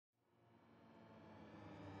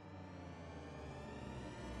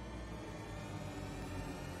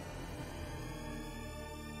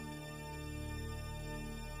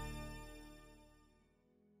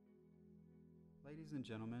Ladies and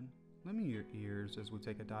gentlemen, lend me your ears as we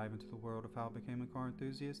take a dive into the world of how I became a car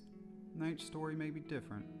enthusiast. Now each story may be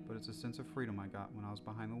different, but it's a sense of freedom I got when I was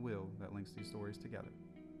behind the wheel that links these stories together.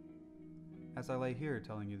 As I lay here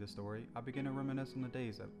telling you this story, I begin to reminisce on the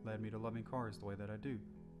days that led me to loving cars the way that I do.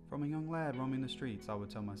 From a young lad roaming the streets, I would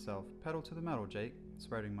tell myself, "Pedal to the metal, Jake,"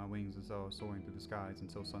 spreading my wings as though I was soaring through the skies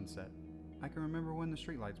until sunset. I can remember when the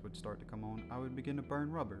streetlights would start to come on, I would begin to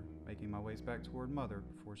burn rubber, making my ways back toward Mother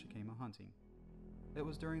before she came a-hunting. It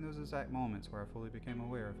was during those exact moments where I fully became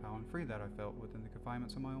aware of how unfree that I felt within the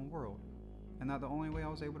confinements of my own world, and that the only way I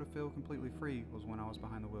was able to feel completely free was when I was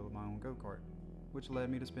behind the wheel of my own go-kart, which led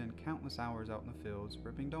me to spend countless hours out in the fields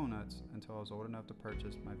ripping donuts until I was old enough to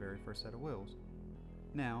purchase my very first set of wheels.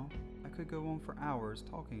 Now, I could go on for hours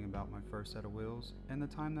talking about my first set of wheels and the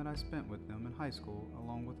time that I spent with them in high school,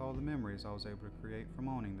 along with all the memories I was able to create from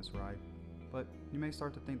owning this ride. But you may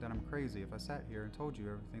start to think that I'm crazy if I sat here and told you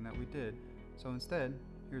everything that we did, so instead,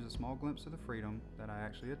 here's a small glimpse of the freedom that I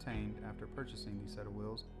actually attained after purchasing these set of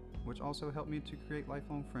wheels, which also helped me to create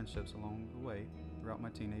lifelong friendships along the way throughout my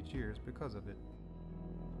teenage years because of it.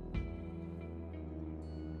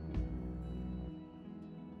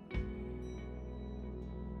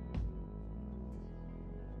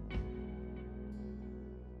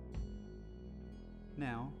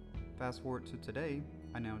 Now, fast forward to today,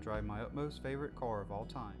 I now drive my utmost favorite car of all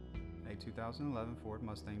time, a 2011 Ford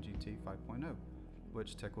Mustang GT 5.0,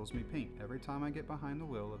 which tickles me pink every time I get behind the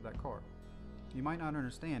wheel of that car. You might not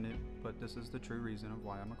understand it, but this is the true reason of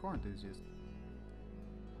why I'm a car enthusiast.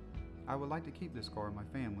 I would like to keep this car in my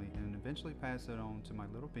family and eventually pass it on to my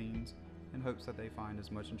little beans in hopes that they find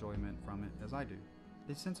as much enjoyment from it as I do.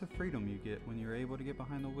 The sense of freedom you get when you're able to get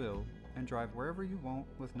behind the wheel and drive wherever you want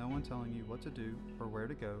with no one telling you what to do or where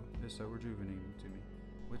to go is so rejuvenating to me,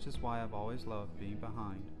 which is why I've always loved being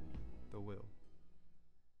behind the wheel.